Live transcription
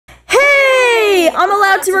I'm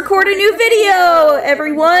allowed to record a new video,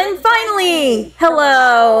 everyone! Finally!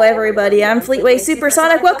 Hello, everybody. I'm Fleetway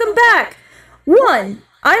Supersonic. Welcome back! 1,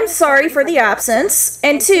 I'm sorry for the absence.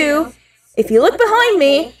 And 2, if you look behind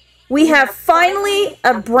me, we have finally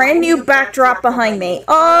a brand new backdrop behind me.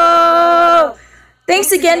 Oh!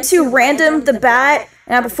 Thanks again to Random the Bat.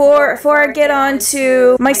 Now, before I get on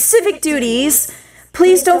to my civic duties,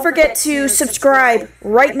 please don't forget to subscribe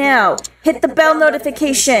right now. Hit the bell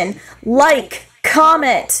notification. Like,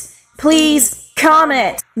 comment. Please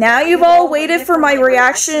comment. Now you've all waited for my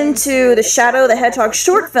reaction to the Shadow the Hedgehog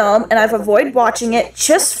short film, and I've avoided watching it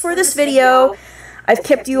just for this video. I've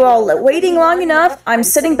kept you all waiting long enough. I'm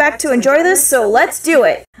sitting back to enjoy this, so let's do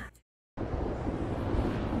it.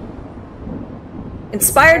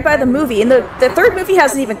 Inspired by the movie, and the third movie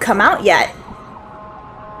hasn't even come out yet,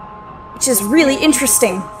 which is really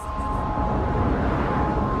interesting.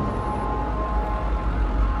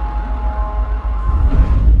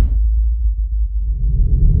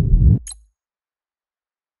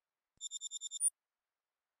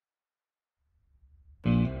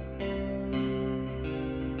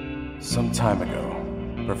 Some time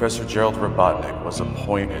ago, Professor Gerald Robotnik was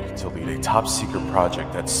appointed to lead a top-secret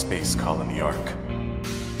project at Space Colony Ark,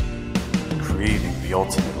 creating the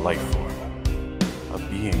ultimate life form, a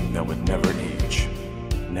being that would never age,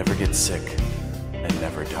 never get sick, and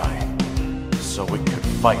never die, so it could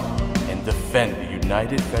fight and defend the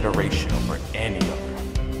United Federation over any other.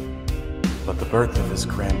 But the birth of his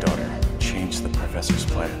granddaughter changed the professor's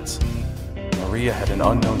plans. Maria had an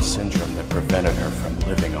unknown syndrome that prevented her from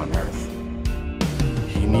living on Earth.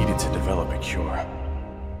 He needed to develop a cure,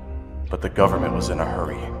 but the government was in a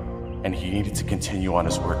hurry, and he needed to continue on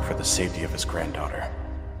his work for the safety of his granddaughter.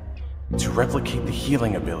 To replicate the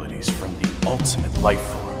healing abilities from the ultimate life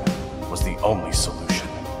form was the only solution.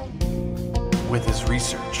 With his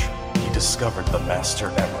research, he discovered the Master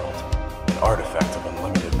Emerald, an artifact of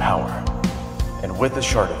unlimited power, and with a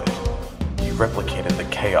shard of it, he replicated the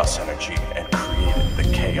Chaos energy and created the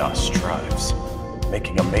Chaos Drives,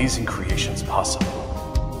 making amazing creations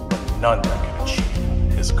possible, but none that could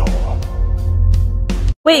achieve his goal.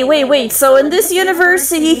 Wait, so in this universe,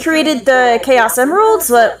 he created the Chaos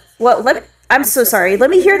Emeralds? I'm so sorry, let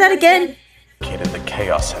me hear that again. Created the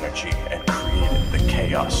Chaos energy and created the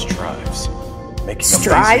Chaos Drives, making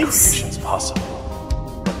amazing creations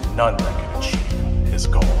possible, but none that could achieve his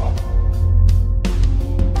goal.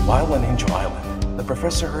 While on Angel Island, the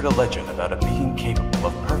professor heard a legend about a being capable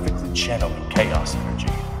of perfectly channeling chaos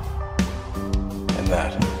energy. And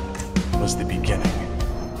that was the beginning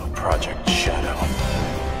of Project Shadow.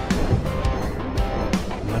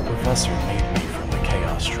 The professor made me from the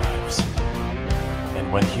Chaos Drives.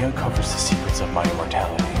 And when he uncovers the secrets of my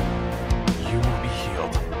immortality, you will be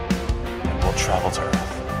healed, and we'll travel to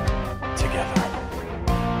Earth together.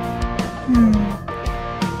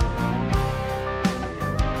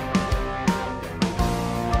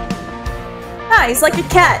 He's like a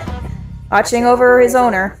cat, watching over his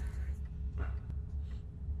owner.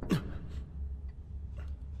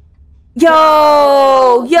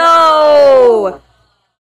 Yo!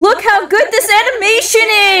 Look how good this animation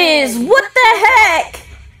is! What the heck?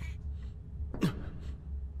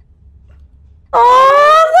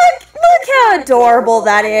 Oh, look how adorable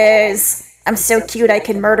that is. I'm so cute I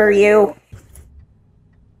can murder you.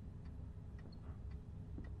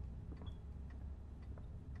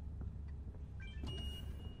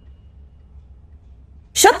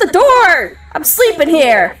 Shut the door! I'm sleeping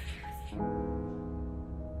here!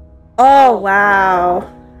 Oh, wow.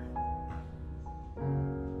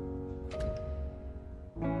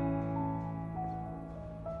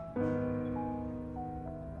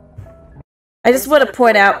 I just want to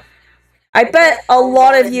point out, I bet a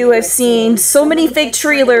lot of you have seen so many fake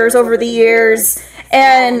trailers over the years,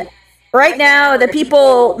 and right now, the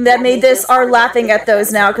people that made this are laughing at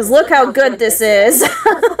those now, because look how good this is.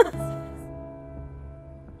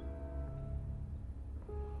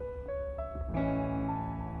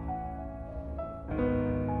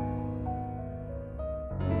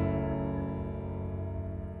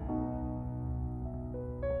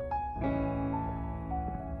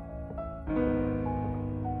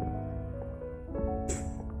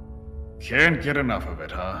 Can't get enough of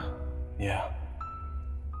it, huh? Yeah.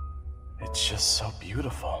 It's just so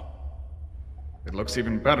beautiful. It looks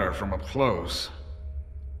even better from up close.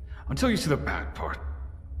 Until you see the bad part.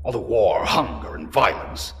 All the war, hunger, and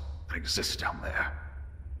violence that exists down there.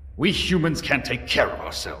 We humans can't take care of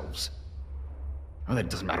ourselves. And it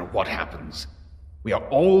doesn't matter what happens. We are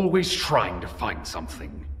always trying to find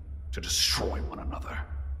something to destroy one another.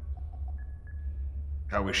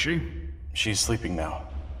 How is she? She's sleeping now.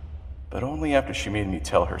 but only after she made me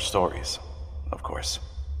tell her stories, of course.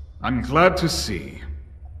 I'm glad to see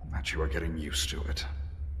that you are getting used to it.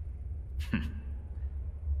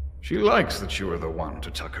 She likes that you are the one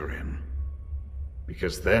to tuck her in,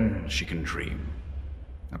 because then she can dream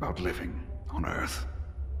about living on Earth.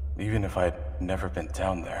 Even if I'd never been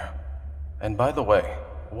down there. And by the way,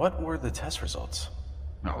 what were the test results?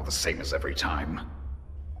 Oh, the same as every time.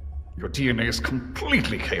 Your DNA is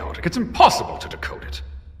completely chaotic. It's impossible to decode it.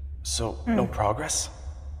 So, no progress?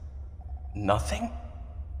 Nothing?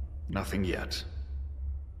 Nothing yet.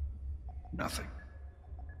 Nothing.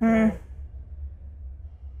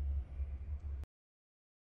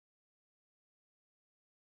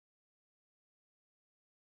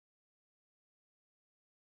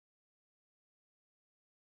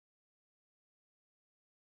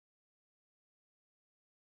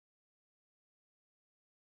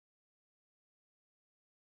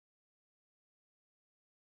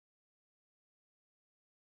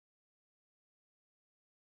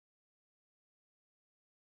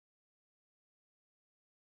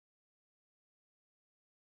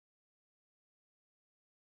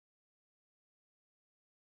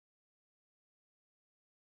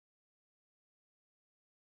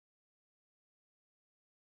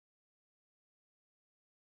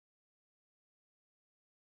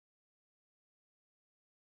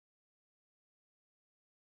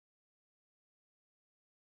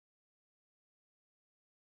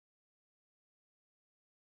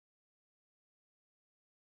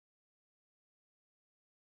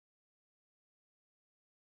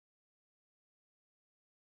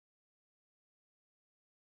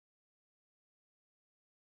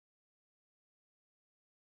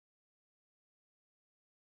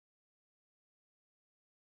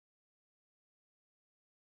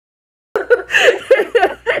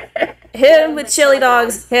 Him with chili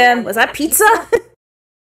dogs. Him. Was that pizza?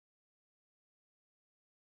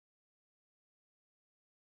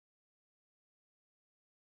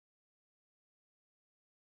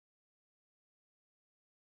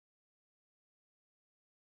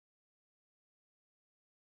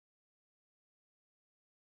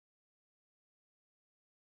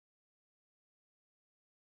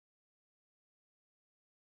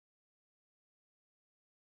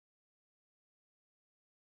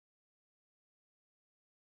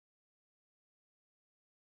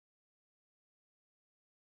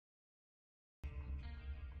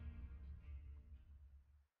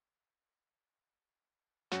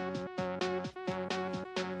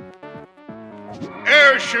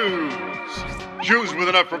 Air shoes! Shoes with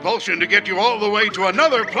enough propulsion to get you all the way to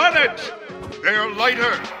another planet! They're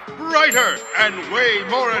lighter, brighter, and way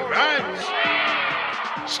more advanced!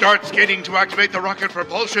 Start skating to activate the rocket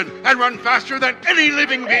propulsion and run faster than any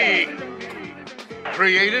living being!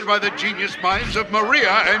 Created by the genius minds of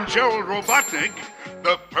Maria and Gerald Robotnik,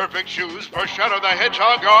 the perfect shoes for Shadow the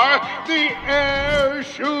Hedgehog are the Air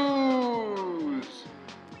Shoes!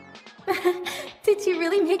 Did you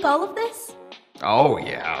really make all of this? Oh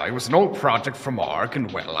yeah, it was an old project from ARC,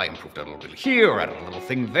 and well, I improved a little bit here, added a little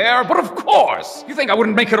thing there, but of course! You think I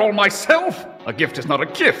wouldn't make it all myself? A gift is not a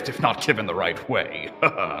gift if not given the right way.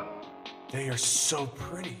 They are so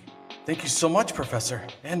pretty. Thank you so much, Professor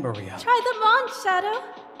and Maria. Try them on, Shadow.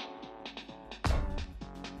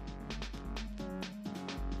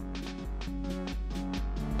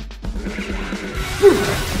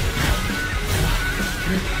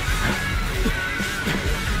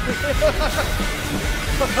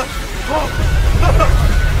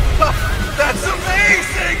 That's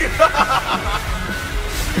amazing!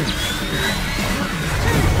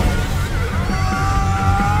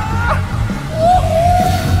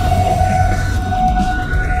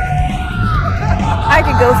 I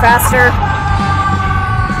could go faster.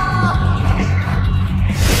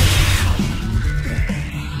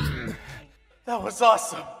 That was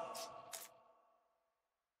awesome.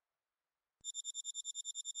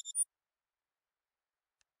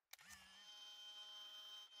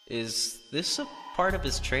 Is this a part of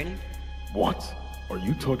his training? What? Are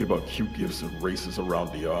you talking about cute gifts and races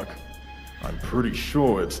around the Ark? I'm pretty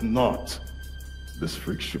sure it's not. This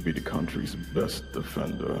freak should be the country's best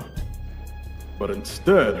defender. But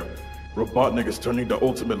instead, Robotnik is turning the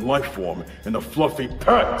ultimate life form into a fluffy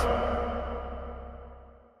pet!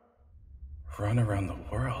 Run around the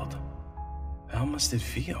world? How must it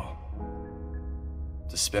feel?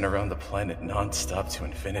 To spin around the planet non-stop to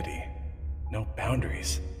infinity. No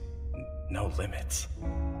boundaries. No limits.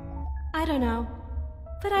 I don't know,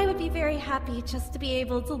 but I would be very happy just to be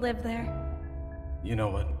able to live there. You know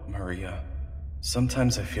what, Maria?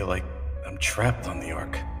 Sometimes I feel like I'm trapped on the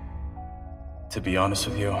Ark. To be honest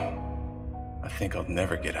with you, I think I'll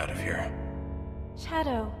never get out of here.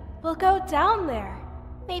 Shadow, we'll go down there.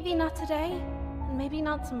 Maybe not today, and maybe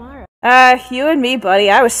not tomorrow. You and me, buddy.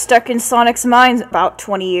 I was stuck in Sonic's mind about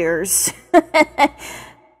 20 years.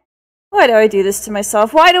 Why do I do this to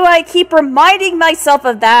myself? Why do I keep reminding myself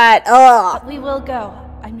of that? Ugh. We will go.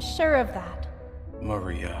 I'm sure of that.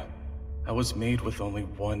 Maria, I was made with only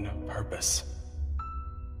one purpose.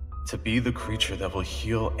 To be the creature that will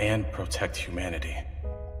heal and protect humanity.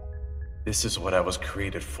 This is what I was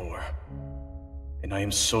created for. And I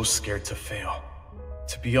am so scared to fail.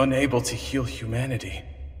 To be unable to heal humanity.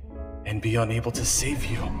 And be unable to save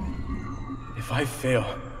you. If I fail,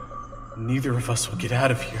 neither of us will get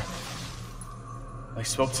out of here. I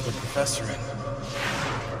spoke to the professor and...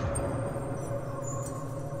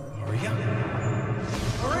 Maria?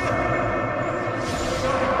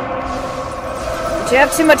 Did you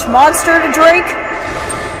have too much monster to drink?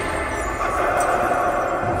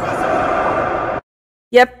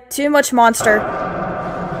 Yep, too much monster.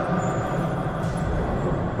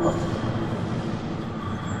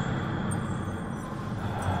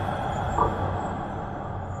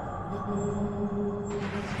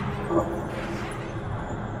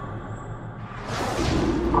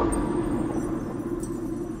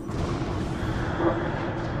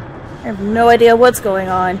 I have no idea what's going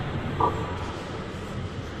on.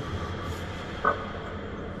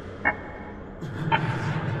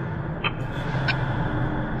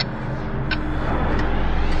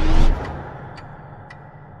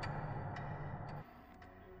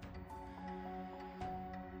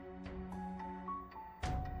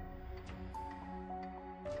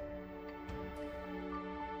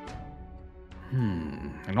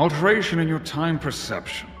 An alteration in your time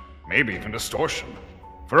perception. Maybe even distortion.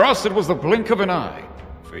 For us, it was the blink of an eye.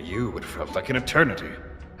 For you, it felt like an eternity.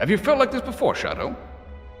 Have you felt like this before, Shadow?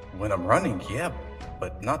 When I'm running, yeah,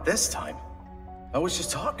 but not this time. I was just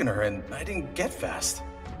talking to her and I didn't get fast.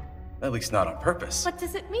 At least not on purpose. What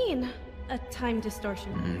does it mean? A time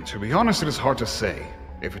distortion? To be honest, it is hard to say.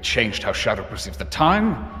 If it changed how Shadow perceives the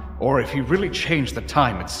time, or if he really changed the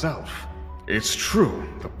time itself. It's true,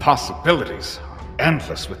 the possibilities are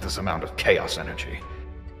endless with this amount of chaos energy.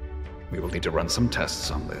 We will need to run some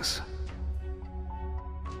tests on this.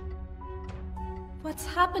 What's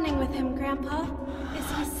happening with him, Grandpa? Is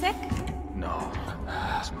he sick? No,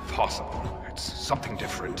 it's impossible. It's something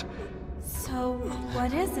different. So,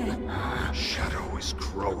 what is it? Shadow is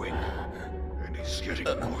growing, and he's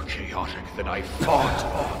getting more chaotic than I thought.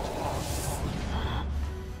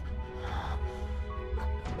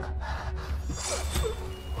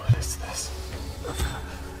 What is this?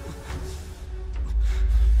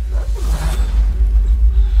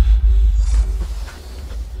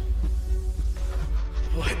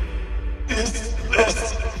 What is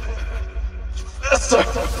this? Professor!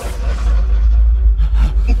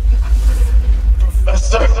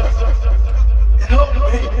 Professor! Help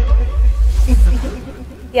me!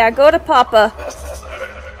 Yeah, go to Papa.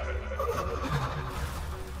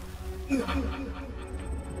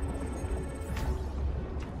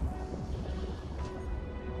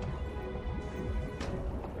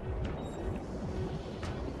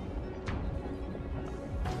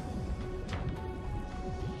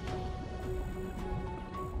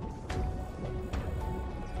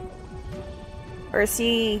 Or is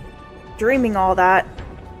he dreaming all that?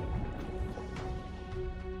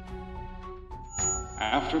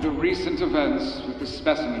 After the recent events with the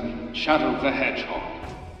specimen Shadow the Hedgehog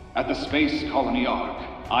at the Space Colony Ark,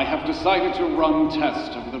 I have decided to run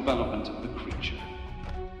tests of the development of the creature.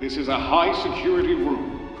 This is a high-security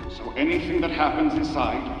room, so anything that happens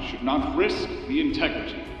inside should not risk the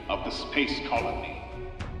integrity of the Space Colony.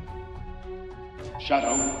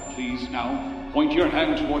 Shadow, please now point your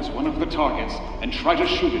hand towards one of the targets and try to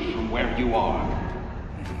shoot it from where you are.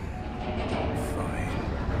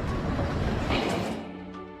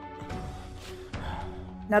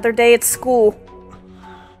 Another day at school.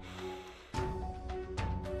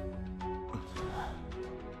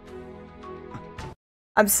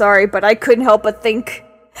 I'm sorry, but I couldn't help but think.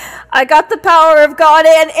 I got the power of God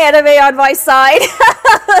and anime on my side.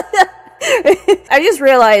 I just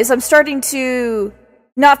realized I'm starting to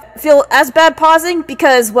not feel as bad pausing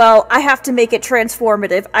because, well, I have to make it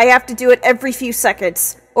transformative. I have to do it every few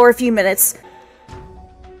seconds or a few minutes.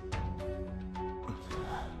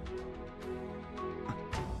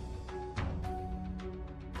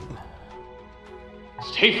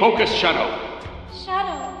 Stay focused, Shadow.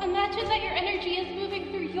 Shadow, imagine that your energy is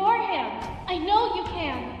moving through your hand. I know you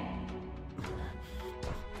can.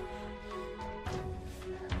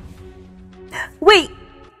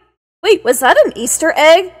 Wait, was that an Easter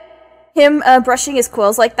egg? him brushing his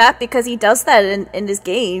quills like that because he does that in his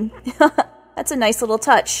game. That's a nice little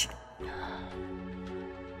touch.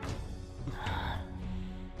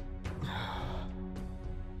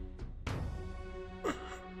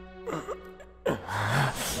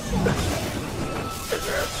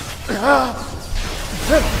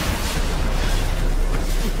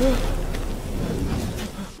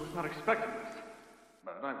 was not expecting this,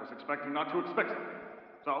 but I was expecting not to expect something.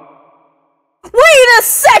 So? Wait a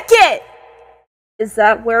second! Is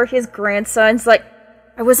that where his grandson's like,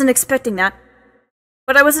 I wasn't expecting that,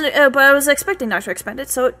 but I was expecting not to expect it,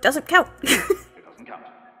 so it doesn't count. It doesn't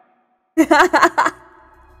count.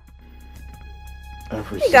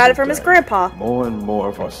 He got it from his grandpa. More and more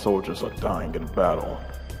of our soldiers are dying in battle.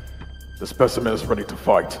 The specimen is ready to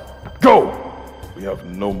fight. Go! We have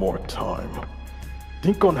no more time.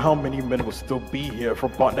 Think on how many men would still be here if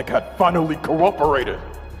Robotnik had finally cooperated.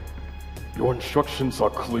 Your instructions are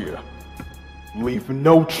clear. Leave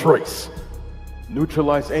no trace.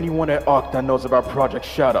 Neutralize anyone at Ark that knows about Project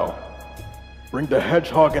Shadow. Bring the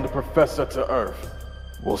Hedgehog and the Professor to Earth.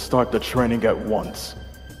 We'll start the training at once.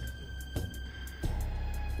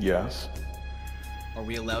 Yes? Are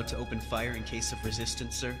we allowed to open fire in case of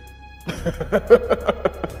resistance, sir?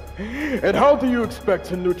 And how do you expect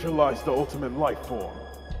to neutralize the ultimate life form?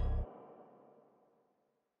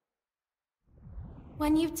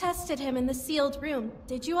 When you tested him in the sealed room,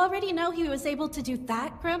 did you already know he was able to do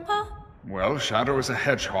that, Grandpa? Well, Shadow is a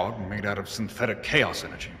hedgehog made out of synthetic chaos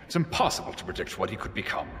energy. It's impossible to predict what he could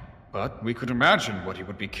become, but we could imagine what he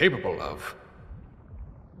would be capable of.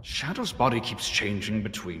 Shadow's body keeps changing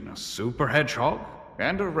between a super hedgehog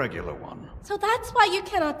and a regular one. So that's why you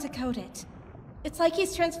cannot decode it. It's like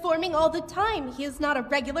he's transforming all the time. He is not a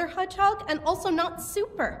regular hedgehog and also not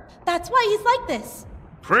super. That's why he's like this.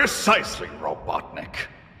 Precisely, Robotnik.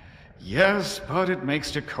 Yes, but it makes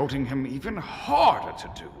decoding him even harder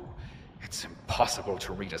to do. It's impossible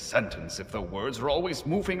to read a sentence if the words are always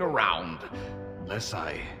moving around. Unless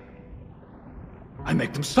I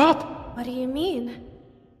make them stop. What do you mean?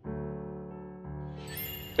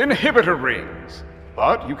 Inhibitor rings.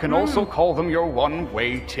 But you can also call them your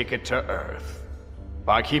one-way ticket to Earth.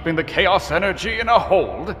 By keeping the chaos energy in a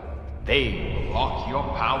hold, they will lock your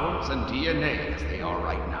powers and DNA as they are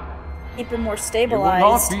right now. Keep him more You will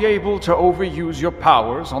stabilized. not be able to overuse your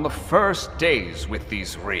powers on the first days with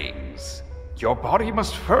these rings. Your body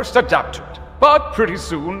must first adapt to it, but pretty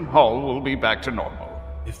soon all will be back to normal.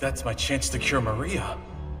 If that's my chance to cure Maria,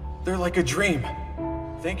 they're like a dream.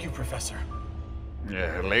 Thank you, Professor.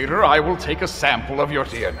 Later, I will take a sample of your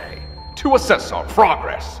DNA to assess our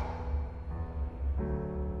progress.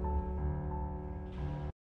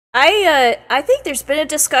 I think there's been a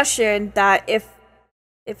discussion that if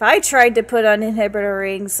I tried to put on inhibitor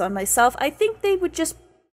rings on myself, I think they would just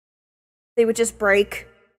break.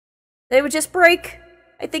 They would just break.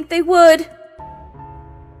 I think they would.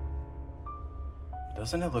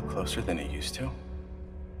 Doesn't it look closer than it used to?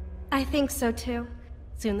 I think so too.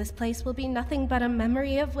 Soon this place will be nothing but a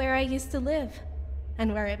memory of where I used to live.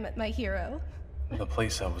 And where I met my hero. The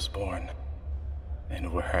place I was born.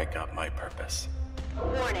 And where I got my purpose.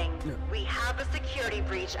 Warning, we have a security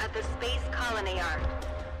breach at the Space Colony Yard.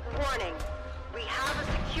 Warning, we have a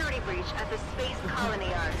security breach at the Space Colony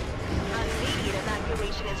Yard. Immediate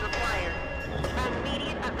evacuation is required.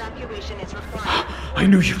 Immediate evacuation is required. I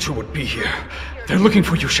knew you two would be here. They're looking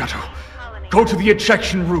for you, Shadow. Go to the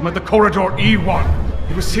ejection room at the corridor E1.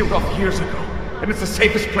 It was sealed off years ago, and it's the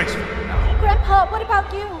safest place for you now. Grandpa, what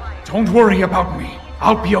about you? Don't worry about me.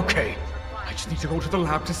 I'll be okay. I just need to go to the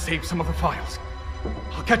lab to save some of the files.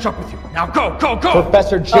 I'll catch up with you. Now go, go, go!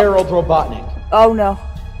 Professor Gerald Robotnik. Oh no.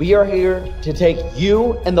 We are here to take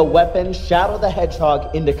you and the weapon Shadow the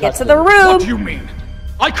Hedgehog into custody. Get to the room! What do you mean?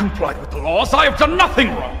 I complied with the laws. I have done nothing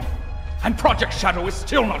wrong. And Project Shadow is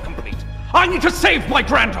still not complete. I need to save my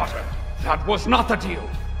granddaughter. That was not the deal.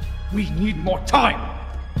 We need more time.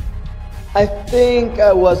 I think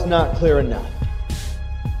I was not clear enough.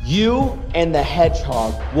 You and the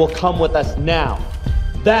Hedgehog will come with us now.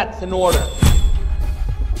 That's an order.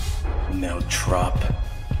 Now drop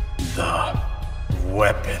the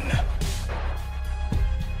weapon.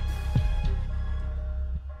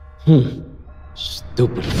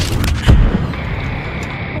 Stupid.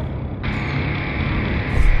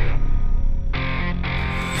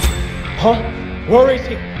 Huh? Where is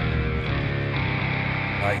he?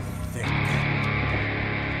 I think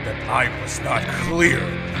that I was not clear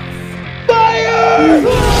enough.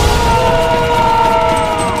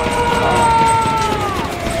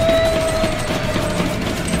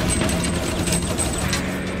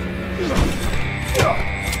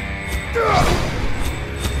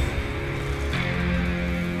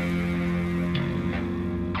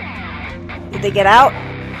 Did they get out?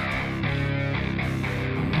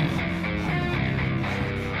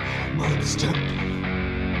 Monster.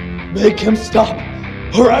 Make him stop,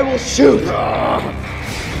 or I will shoot!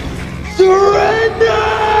 Surrender!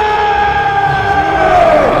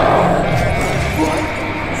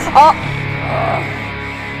 Oh!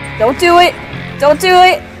 Don't do it! Don't do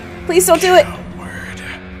it! Please don't do it!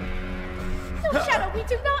 No, Shadow, we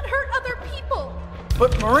do not hurt other people!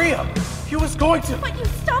 But Maria, he was going to... But you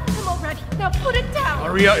stopped him already! Now put it down!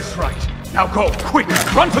 Maria is right. Now go, quick!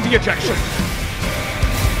 Run for the ejection!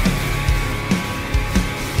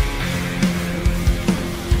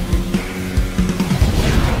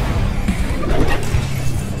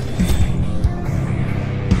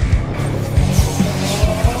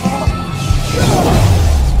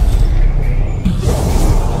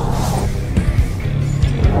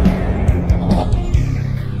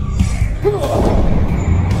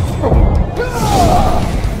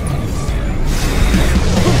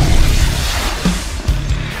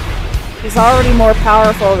 He's already more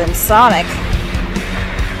powerful than Sonic.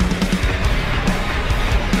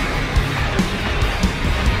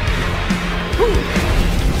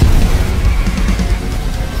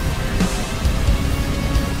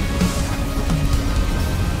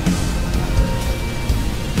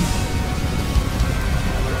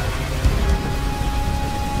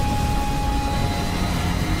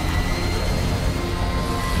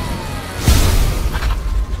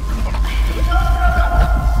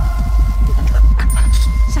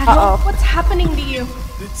 What's happening to you?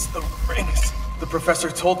 It's the rings. The professor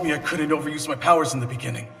told me I couldn't overuse my powers in the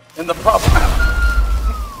beginning. And the problem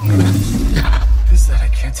is that I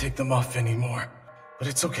can't take them off anymore. But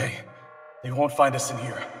it's okay. They won't find us in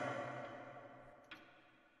here.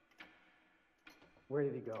 Where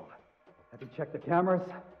did he go? Have you checked the cameras?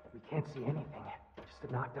 We can't see anything. Just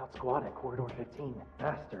a knocked out squad at Corridor 15.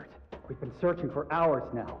 Bastard. We've been searching for hours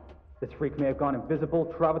now. This freak may have gone invisible,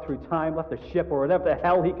 traveled through time, left the ship, or whatever the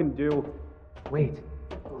hell he can do. Wait,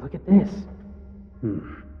 look at this.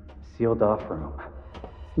 Sealed off room.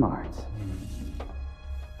 Smart.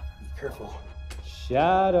 Be careful.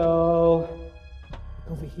 Shadow.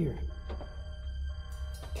 Over here.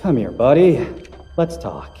 Come here, buddy. Let's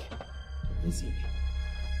talk. Where is he?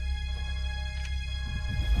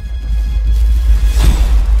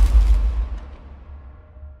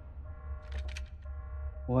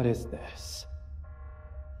 What is this?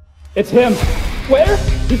 It's him! Where?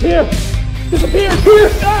 He's here! Disappeared! Here!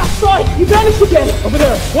 Ah! Right! He vanished again! Over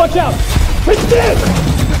there! Watch out! It's dead!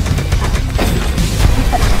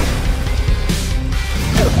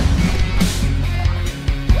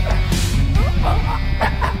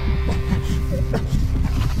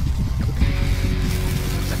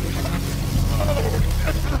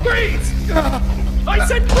 Freeze! I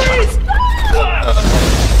said freeze!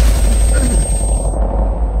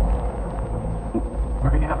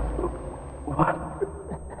 Maria, what?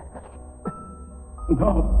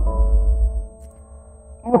 No.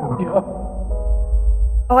 Maria.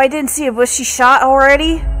 Oh, I didn't see it. Was she shot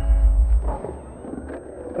already?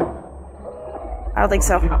 I don't think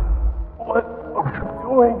so. What are you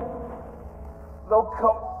doing? They'll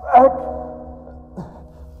come back.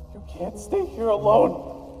 You can't stay here alone.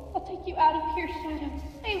 I'll take you out of here, Shadow.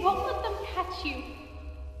 I won't let them catch you.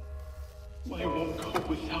 I won't go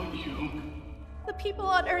without you. The people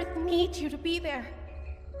on Earth need you to be there.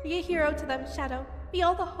 Be a hero to them, Shadow. Be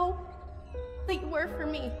all the hope that you were for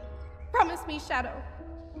me. Promise me, Shadow.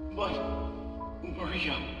 But,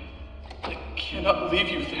 Maria, I cannot leave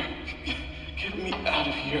you there. Get me out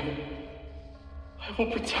of here. I will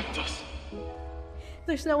protect us.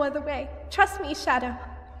 There's no other way. Trust me, Shadow.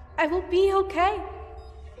 I will be okay.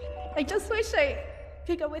 I just wish I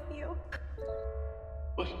could go with you.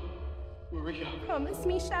 But, Maria... Promise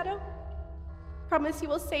me, Shadow. Promise you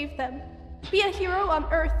will save them. Be a hero on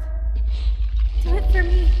Earth. Do it for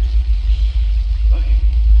me.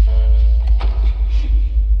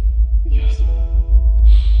 Yes.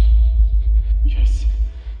 Yes.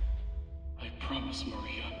 I promise,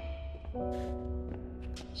 Maria.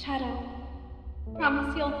 Shadow,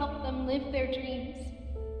 promise you'll help them live their dreams.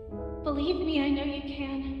 Believe me, I know you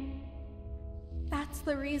can. That's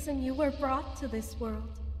the reason you were brought to this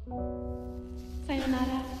world.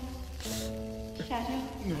 Sayonara. Shadow.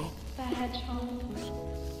 No. The Hedgehog.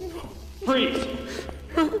 No. Freeze!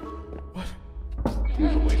 What?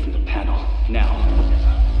 Move away from the panel, now.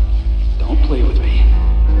 Don't play with me.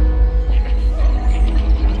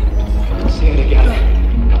 Say it again.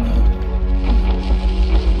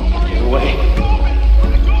 Get away.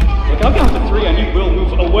 Look, I'll count to 3 and you will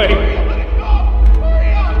move away.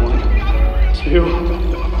 1,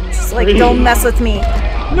 2, She's like, don't mess with me.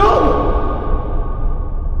 No!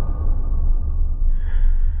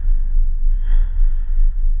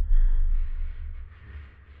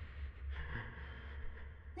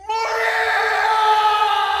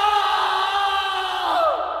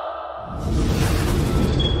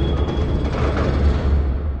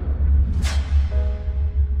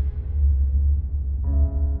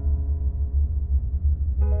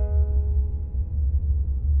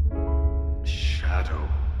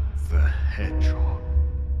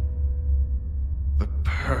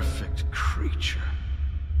 perfect creature.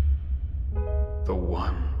 The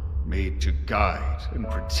one made to guide and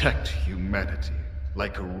protect humanity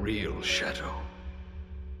like a real shadow.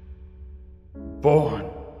 Born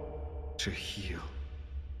to heal.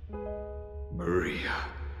 Maria.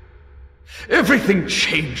 Everything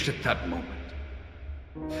changed at that moment.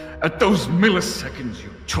 At those milliseconds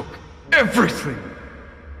you took everything.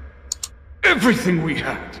 Everything we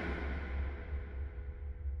had.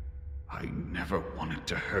 I never wanted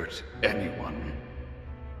to hurt anyone.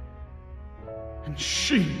 And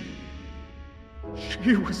she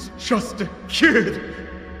was just a kid.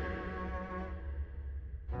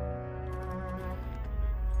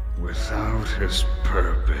 Without his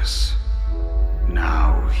purpose.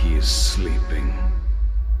 Now he is sleeping.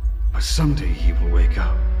 But someday he will wake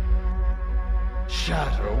up.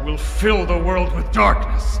 Shadow will fill the world with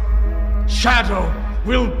darkness. Shadow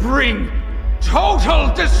will bring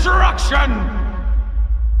total destruction!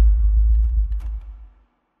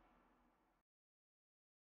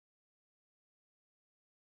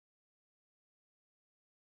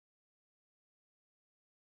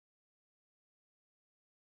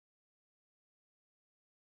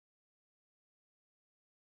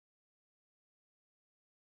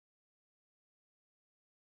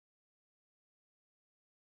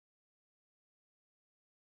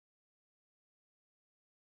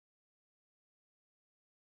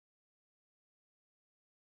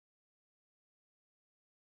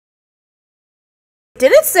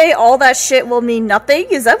 Did it say all that shit will mean nothing?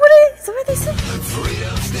 Is that what they said?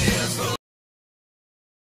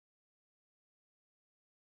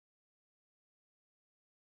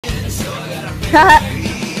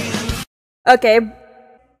 Okay.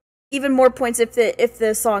 Even more points if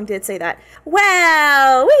the song did say that.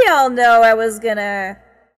 Well, we all know how it was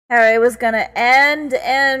gonna end,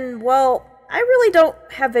 and well, I really don't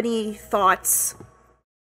have any thoughts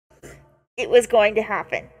it was going to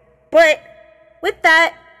happen. But with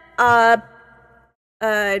that,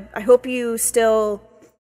 I hope you still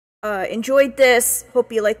enjoyed this.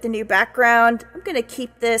 Hope you like the new background. I'm gonna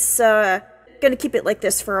keep this, gonna keep it like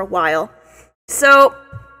this for a while. So,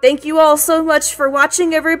 thank you all so much for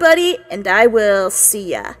watching, everybody, and I will see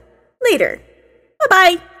ya later.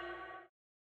 Bye-bye!